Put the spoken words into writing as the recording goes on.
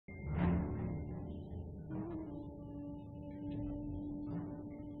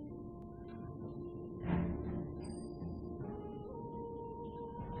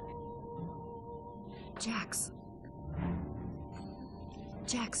Jax.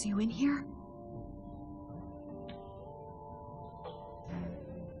 Jax, you in here?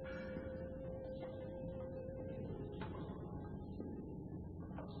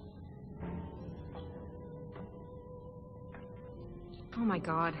 Oh my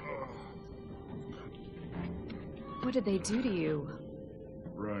god. What did they do to you?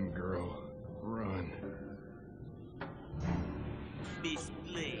 Run, girl. Run. Miss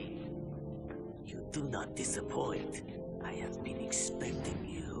Blade, you do not disappoint. I have been expecting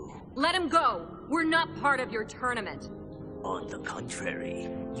you. Let him go! We're not part of your tournament. On the contrary,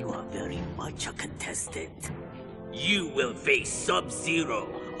 you are very much a contestant. You will face Sub-Zero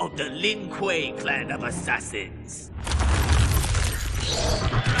of the Lin Kuei clan of assassins.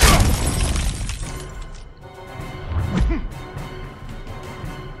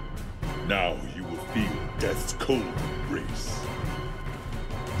 Now you will feel death's cold embrace.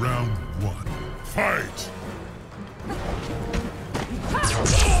 Round 1. Fight!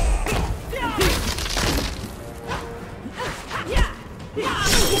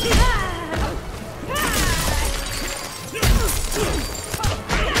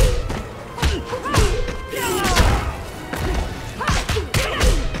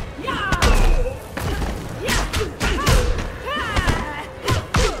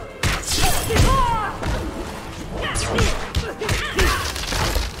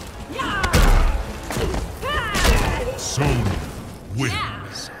 Sonya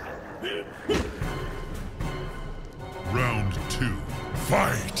wins. Round 2.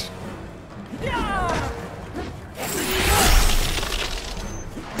 Fight!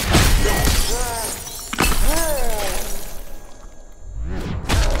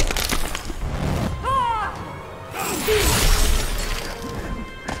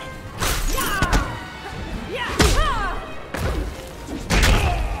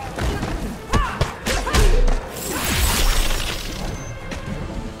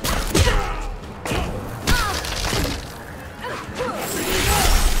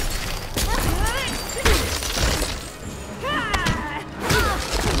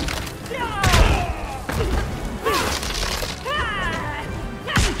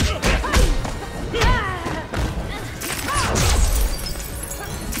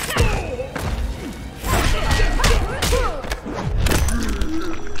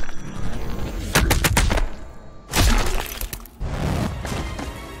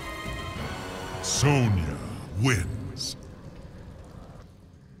 Sonya wins.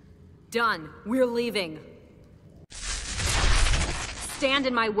 Done. We're leaving. Stand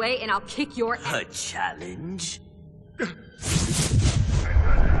in my way and I'll kick your ass. A challenge?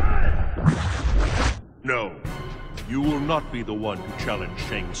 No. You will not be the one to challenge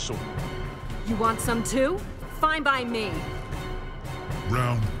Shang Tsung. You want some too? Fine by me.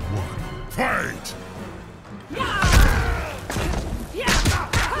 Round 1. Fight!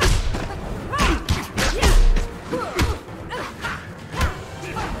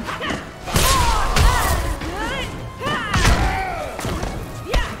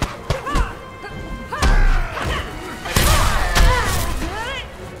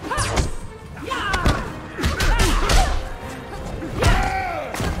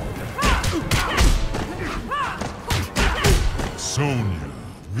 Sonya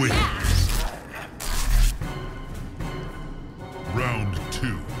wins. Round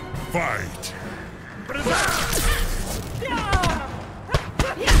 2. Fight!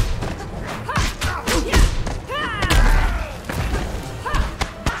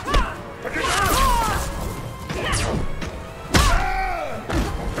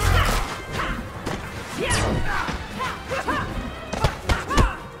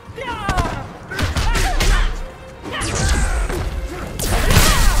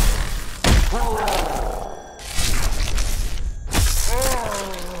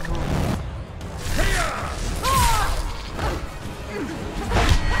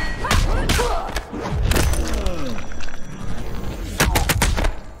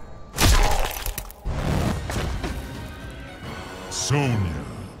 Sonya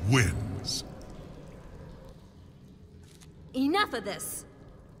wins. Enough of this.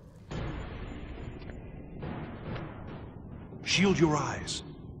 Shield your eyes.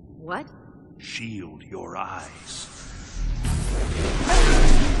 What? Shield your eyes.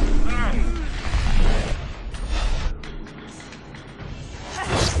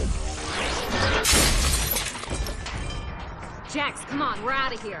 Jax, come on, we're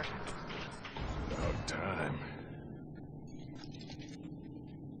out of here. About time.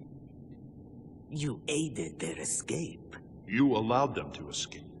 You aided their escape. You allowed them to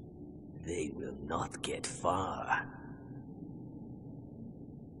escape. They will not get far.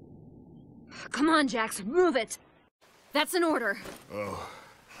 Come on, Jax, move it! That's an order. Oh,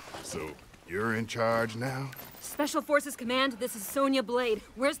 so you're in charge now? Special Forces Command, this is Sonya Blade.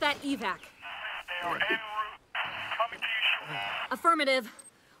 Where's that evac? They are en route. Coming to you shortly. Affirmative.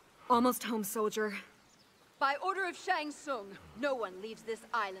 Almost home, soldier. By order of Shang Tsung, no one leaves this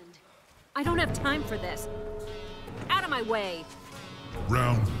island. I don't have time for this. Out of my way.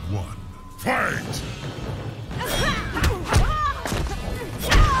 Round 1. Fight!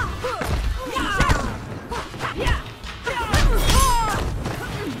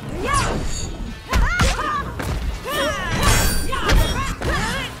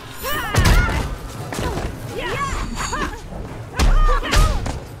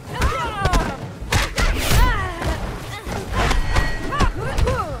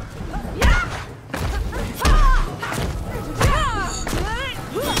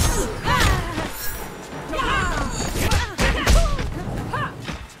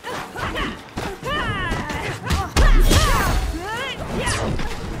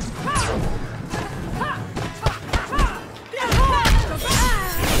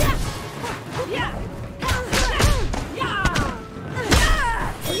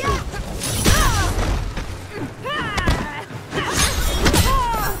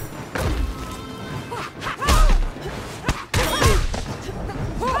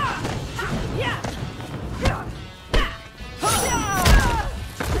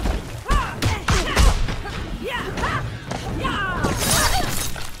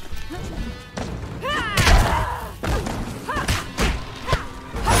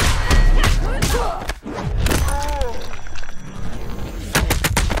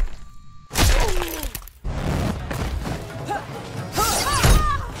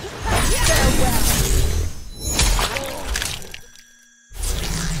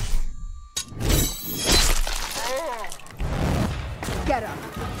 Get up.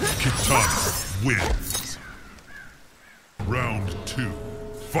 Kitana wins. Round 2.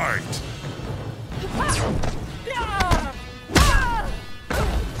 Fight!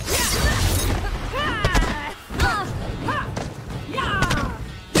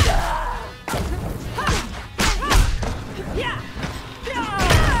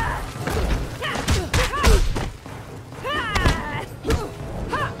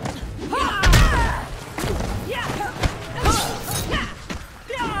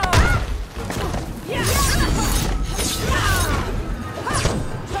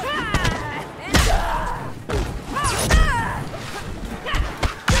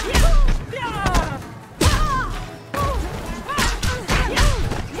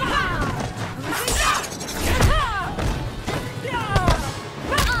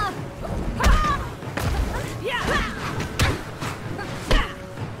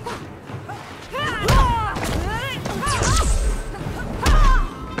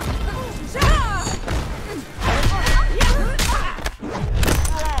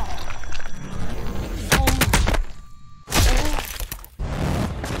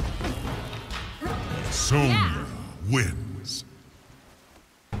 Sonya wins.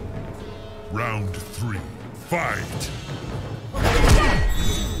 Round 3. Fight!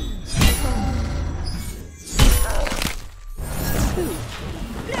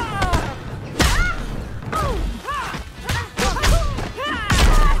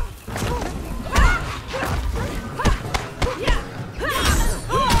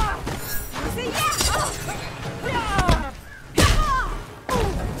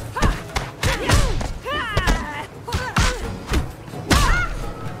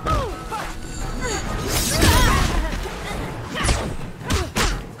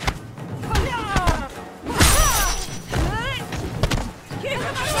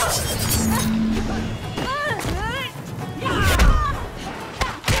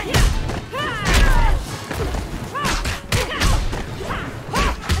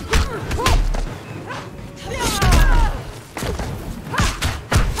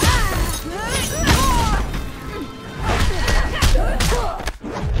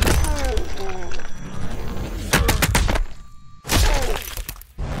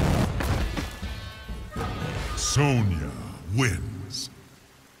 Sonya wins.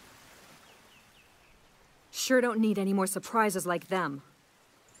 Sure don't need any more surprises like them.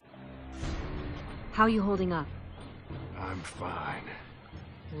 How you holding up? I'm fine.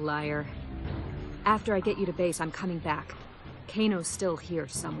 Liar. After I get you to base, I'm coming back. Kano's still here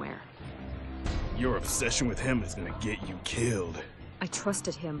somewhere. Your obsession with him is gonna get you killed. I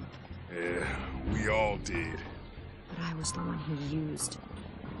trusted him, Yeah, we all did. but I was the one he used.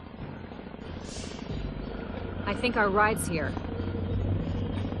 I think our ride's here.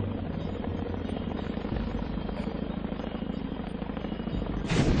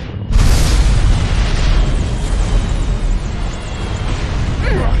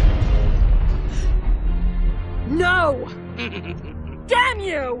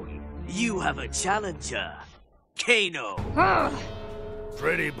 you! You have a challenger, Kano.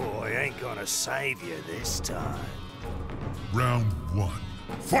 Pretty boy ain't gonna save you this time. Round 1.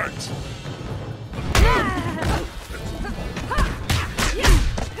 Fight!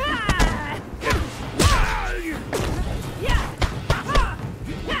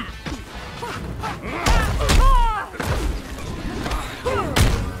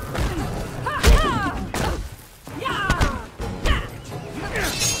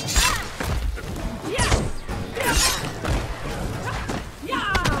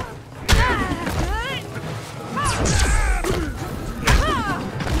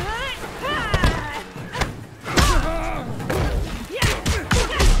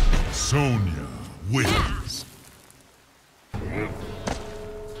 Sonya wins.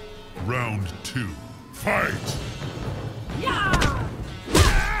 Round 2. Fight!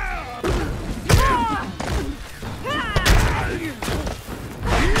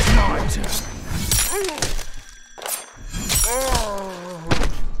 My turn.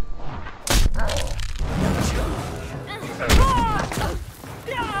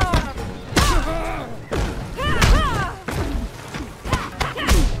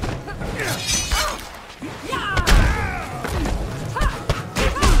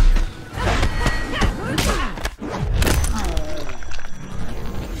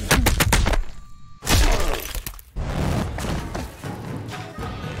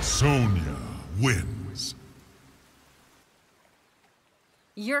 Sonya wins.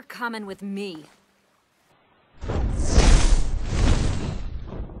 You're coming with me.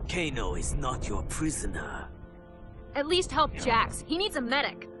 Kano is not your prisoner. At least help Jax. He needs a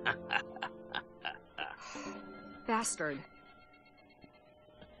medic. Bastard.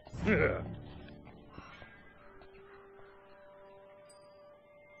 There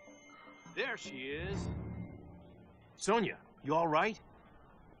she is. Sonya, you all right?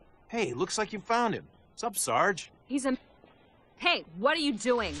 Hey, looks like you found him. What's up, Sarge? He's a... Hey, what are you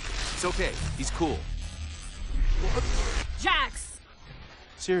doing? It's okay. He's cool. Jax!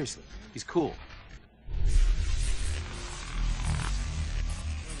 Seriously, he's cool.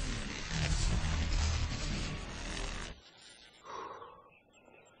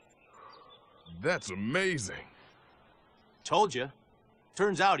 That's amazing. Told you.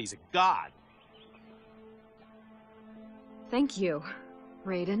 Turns out he's a god. Thank you,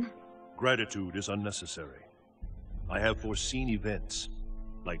 Raiden. Gratitude is unnecessary. I have foreseen events,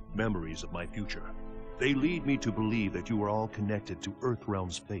 like memories of my future. They lead me to believe that you are all connected to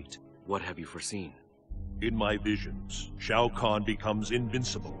Earthrealm's fate. What have you foreseen? In my visions, Shao Kahn becomes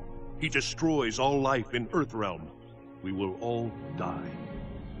invincible. He destroys all life in Earthrealm. We will all die.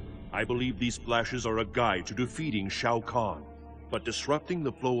 I believe these flashes are a guide to defeating Shao Kahn, but disrupting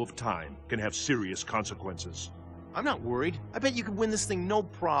the flow of time can have serious consequences. I'm not worried. I bet you can win this thing no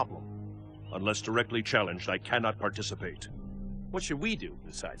problem. Unless directly challenged, I cannot participate. What should we do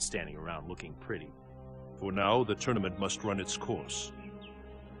besides standing around looking pretty? For now, the tournament must run its course.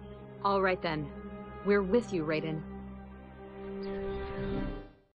 All right then. We're with you, Raiden.